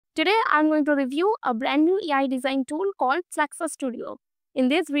Today I'm going to review a brand new AI design tool called Flaxxa Studio. In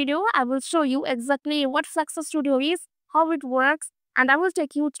this video, I will show you exactly what Flaxxa Studio is, how it works, and I will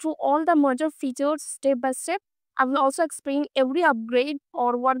take you through all the major features step by step. I will also explain every upgrade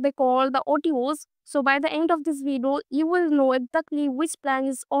or what they call the OTOs. So by the end of this video, you will know exactly which plan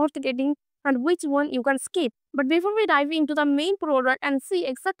is worth getting and which one you can skip. But before we dive into the main product and see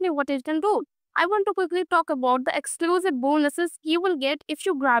exactly what it can do, I want to quickly talk about the exclusive bonuses you will get if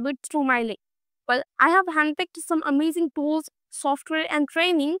you grab it through my link. Well, I have handpicked some amazing tools, software, and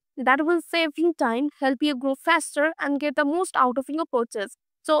training that will save you time, help you grow faster, and get the most out of your purchase.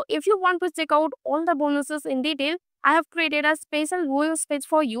 So, if you want to check out all the bonuses in detail, I have created a special bonus page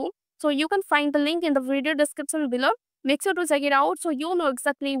for you. So, you can find the link in the video description below. Make sure to check it out so you know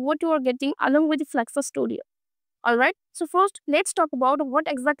exactly what you are getting along with the Flaxxa Studio. Alright, so first let's talk about what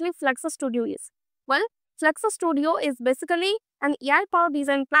exactly Flaxxa Studio is. Well, Flaxxa Studio is basically an AI-powered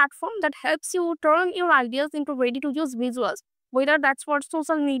design platform that helps you turn your ideas into ready-to-use visuals, whether that's for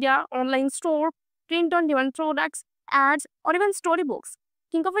social media, online store, print-on-demand products, ads, or even storybooks.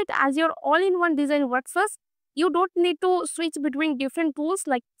 Think of it as your all-in-one design workforce. You don't need to switch between different tools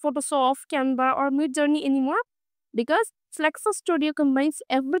like Photoshop, Canva, or Midjourney anymore because Flaxxa Studio combines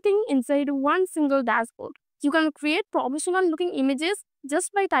everything inside one single dashboard. You can create professional looking images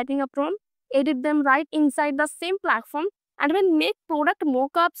just by typing a prompt, edit them right inside the same platform, and even make product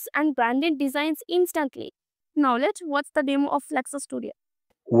mockups and branded designs instantly. Now let's watch the demo of Flaxxa Studio.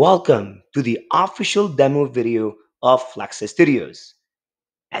 Welcome to the official demo video of Flaxxa Studios.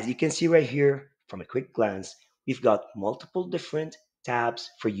 As you can see right here, from a quick glance, we've got multiple different tabs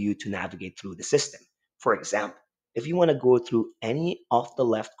for you to navigate through the system. For example, if you want to go through any of the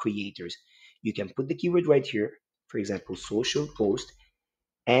left creators, you can put the keyword right here, for example, social post,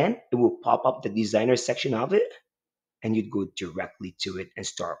 and it will pop up the designer section of it, and you'd go directly to it and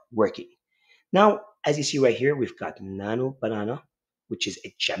start working. Now, as you see right here, we've got Nano Banana, which is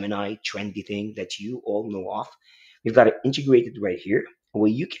a Gemini trendy thing that you all know of. We've got it integrated right here.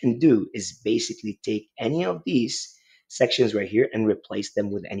 What you can do is basically take any of these sections right here and replace them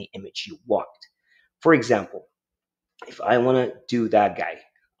with any image you want. For example, if I want to do that guy,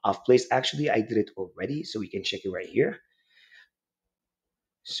 I've placed, actually, I did it already, so we can check it right here.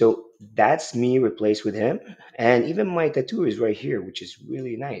 So that's me replaced with him. And even my tattoo is right here, which is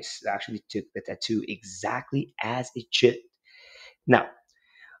really nice. I actually took the tattoo exactly as it should. Now,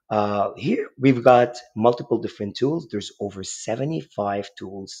 here we've got multiple different tools. There's over 75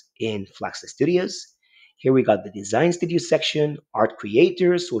 tools in Flaxxa Studios. Here we got the design studio section, art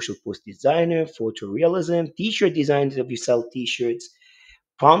creators, social post designer, photorealism, t-shirt designers if you sell t-shirts,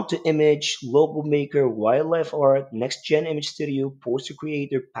 prompt to image, logo maker, wildlife art, next gen image studio, poster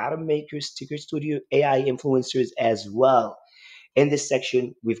creator, pattern maker, sticker studio, AI influencers as well. In this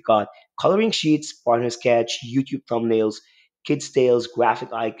section, we've got coloring sheets, partner sketch, YouTube thumbnails, kids tales,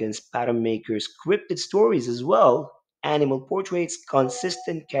 graphic icons, pattern makers, scripted stories as well, animal portraits,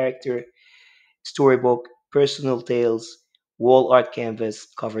 consistent character, storybook, personal tales, wall art canvas,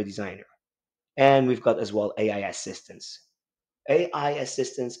 cover designer. And we've got as well AI assistants. AI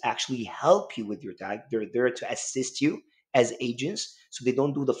assistants actually help you with your tag. They're there to assist you as agents, so they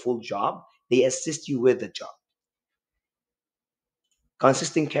don't do the full job. They assist you with the job.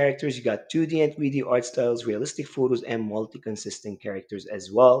 Consistent characters, you got 2D and 3D art styles, realistic photos, and multi-consistent characters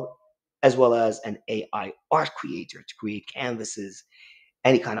as well as an AI art creator to create canvases,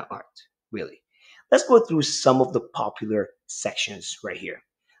 any kind of art, really. Let's go through some of the popular sections right here.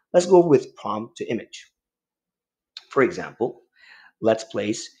 Let's go with prompt to image. For example, let's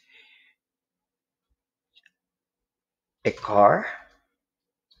place a car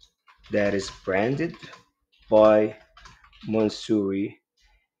that is branded by Monsuri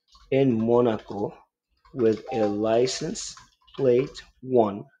in Monaco with a license plate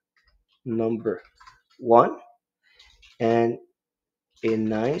 1, number 1, and a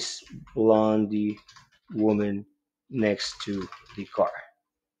nice blondie woman next to the car.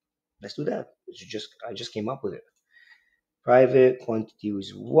 Let's do that. I just came up with it. Private quantity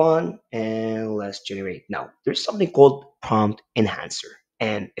is 1, and let's generate. Now, there's something called prompt enhancer.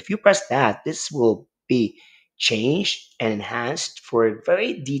 And if you press that, this will be changed and enhanced for a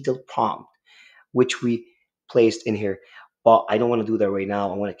very detailed prompt, which we placed in here. But I don't want to do that right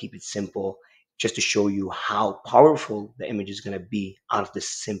now. I want to keep it simple just to show you how powerful the image is going to be out of this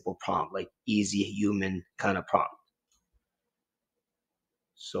simple prompt, like easy human kind of prompt.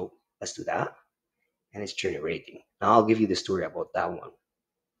 So let's do that. And it's generating. Now I'll give you the story about that one.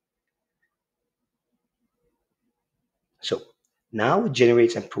 So now it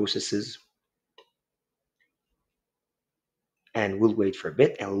generates and processes and we'll wait for a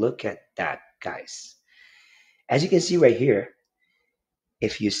bit and look at that, guys. As you can see right here,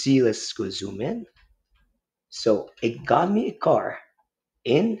 if you see, let's go zoom in. So it got me a car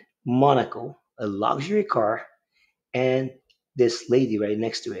in Monaco, a luxury car, and this lady right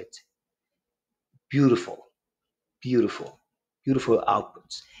next to it. Beautiful, beautiful, beautiful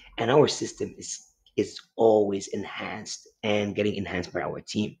outputs. And our system is always enhanced and getting enhanced by our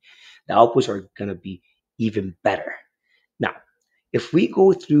team. The outputs are gonna be even better. Now, if we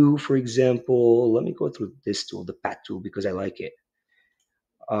go through, for example, let me go through this tool, the Pat tool, because I like it.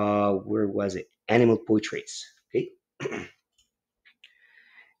 Where was it? Animal portraits. Okay,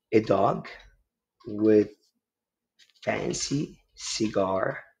 a dog with fancy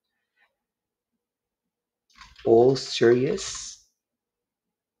cigar, all serious,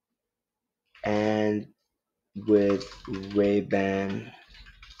 and with Ray-Ban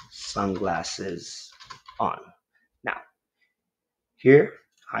sunglasses on. Now, here,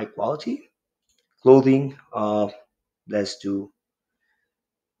 high quality clothing. Let's do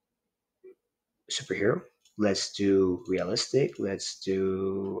superhero. Let's do realistic. Let's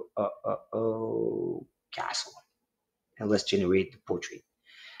do castle, and let's generate the portrait.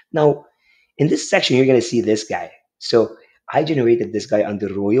 Now, in this section, you're gonna see this guy. So I generated this guy under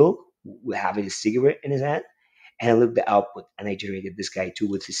royal, having a cigarette in his hand, and I look the output, and I generated this guy too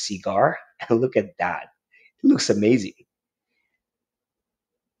with his cigar. And look at that; it looks amazing.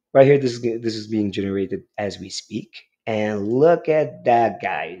 Right here, this is being generated as we speak. And look at that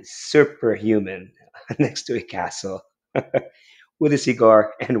guy, superhuman, next to a castle with a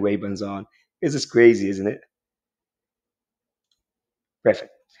cigar and Ray-Bans on. This is crazy, isn't it?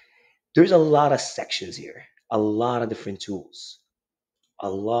 Perfect. There's a lot of sections here, a lot of different tools, a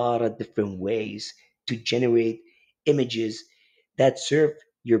lot of different ways to generate images that serve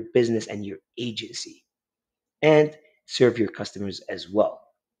your business and your agency and serve your customers as well.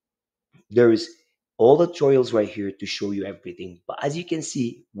 There's all the tutorials right here to show you everything. But as you can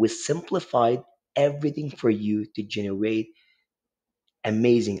see, we simplified everything for you to generate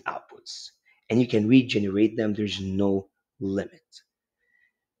amazing outputs. And you can regenerate them. There's no limit.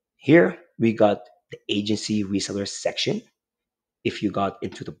 Here we got the agency reseller section. If you got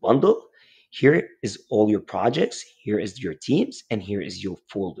into the bundle, here is all your projects, here is your teams, and here is your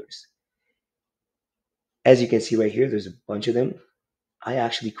folders. As you can see right here, there's a bunch of them. I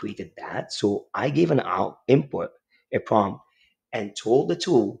actually created that. So I gave an input, a prompt, and told the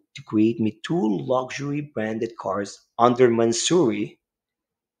tool to create me two luxury branded cars under Mansouri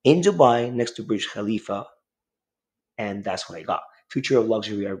in Dubai next to Burj Khalifa. And that's what I got. Future of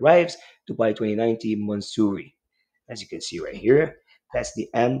Luxury arrives, Dubai 2090 Mansouri. As you can see right here, that's the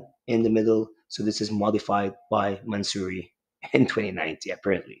M in the middle. So this is modified by Mansouri in 2090,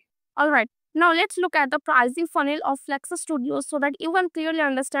 apparently. Alright, now let's look at the pricing funnel of Flaxxa Studio so that you can clearly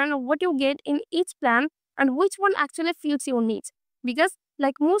understand what you get in each plan and which one actually fits your needs. Because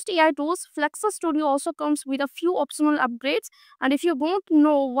like most AI tools, Flaxxa Studio also comes with a few optional upgrades, and if you don't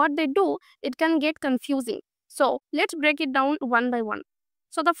know what they do, it can get confusing. So let's break it down one by one.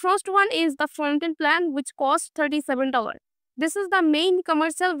 So the first one is the front-end plan, which costs $37. This is the main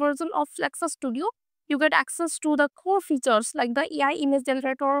commercial version of Flaxxa Studio. You get access to the core features like the AI image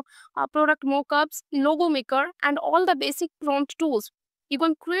generator, product mockups, logo maker, and all the basic prompt tools. You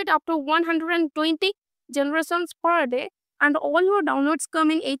can create up to 120 generations per day, and all your downloads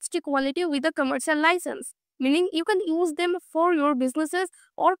come in HD quality with a commercial license, meaning you can use them for your businesses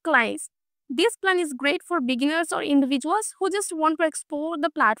or clients. This plan is great for beginners or individuals who just want to explore the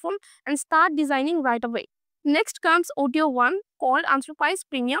platform and start designing right away. Next comes Audio 1 called Enterprise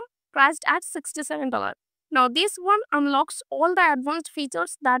Premium, priced at $67. Now, this one unlocks all the advanced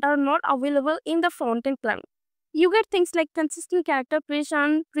features that are not available in the front-end plan. You get things like consistent character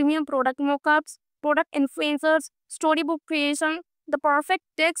creation, premium product mockups, product influencers, storybook creation, the perfect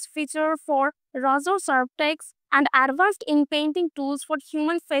text feature for razor sharp text, and advanced in-painting tools for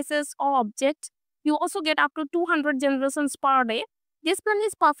human faces or objects. You also get up to 200 generations per day. This plan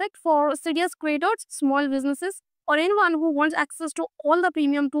is perfect for serious creators, small businesses, or anyone who wants access to all the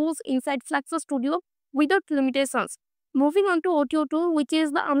premium tools inside Flaxxa Studio without limitations. Moving on to OTO2, which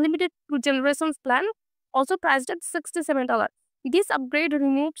is the unlimited generations plan, also priced at $67. This upgrade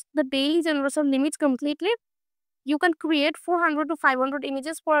removes the daily generation limits completely. You can create 400 to 500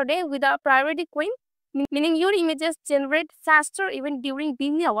 images per day with a priority queen, meaning your images generate faster even during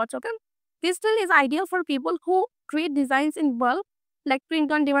busy hours. Okay? This tool is ideal for people who create designs in bulk, like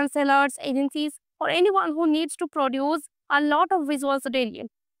print-on-demand sellers, agencies, or anyone who needs to produce a lot of visuals daily.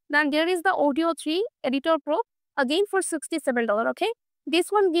 Then there is the Audio 3 Editor Pro, again for $67. Okay? This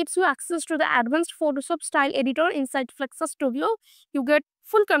one gives you access to the advanced Photoshop style editor inside Flaxxa Studio. You get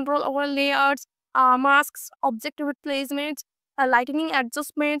full control over layouts, masks, object replacements, lighting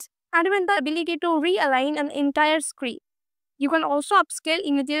adjustments, and even the ability to realign an entire screen. You can also upscale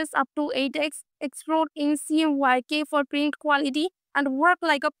images up to 8x, export in CMYK for print quality, and work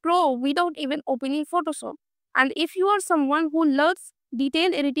like a pro without even opening Photoshop. And if you are someone who loves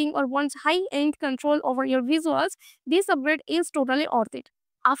detail editing or wants high-end control over your visuals, this upgrade is totally worth it.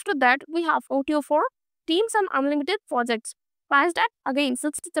 After that, we have OTO for Teams and Unlimited Projects, priced at again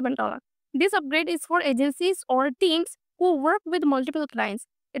 $67. This upgrade is for agencies or teams who work with multiple clients.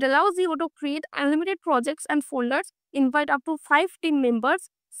 It allows you to create unlimited projects and folders, invite up to 5 team members,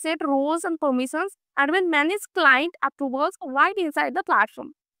 set roles and permissions, and even manage client approvals right inside the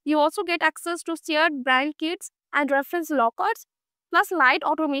platform. You also get access to shared brand kits and reference lockers, plus light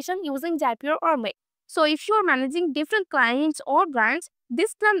automation using Zapier or Make. So if you are managing different clients or brands,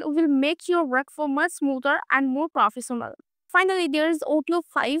 this plan will make your workflow much smoother and more professional. Finally, there is OTO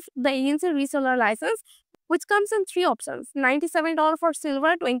 5, the agency reseller license, which comes in three options: $97 for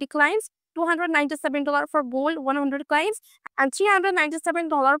silver, 20 clients, $297 for gold, 100 clients, and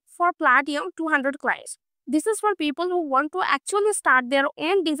 $397 for platinum, 200 clients. This is for people who want to actually start their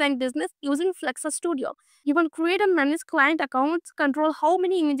own design business using Flaxxa Studio. You can create and manage client accounts, control how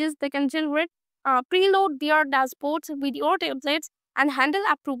many images they can generate, preload their dashboards with your templates, and handle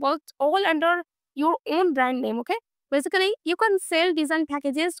approvals all under your own brand name. Okay. Basically, you can sell design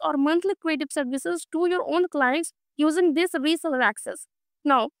packages or monthly creative services to your own clients using this reseller access.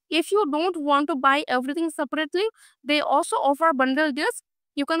 Now, if you don't want to buy everything separately, they also offer bundle deals.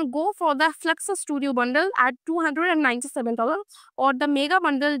 You can go for the Flaxxa Studio bundle at $297 or the Mega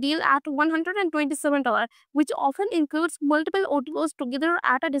Bundle deal at $127, which often includes multiple OTOs together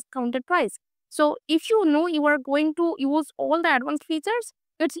at a discounted price. So, if you know you are going to use all the advanced features,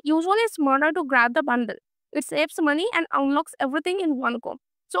 it's usually smarter to grab the bundle. It saves money and unlocks everything in one go.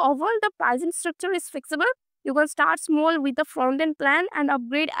 So overall, the pricing structure is flexible. You can start small with the front-end plan and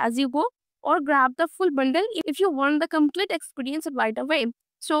upgrade as you go, or grab the full bundle if you want the complete experience right away.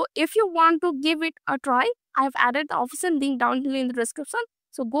 So if you want to give it a try, I have added the official link down here in the description.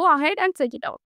 So go ahead and check it out.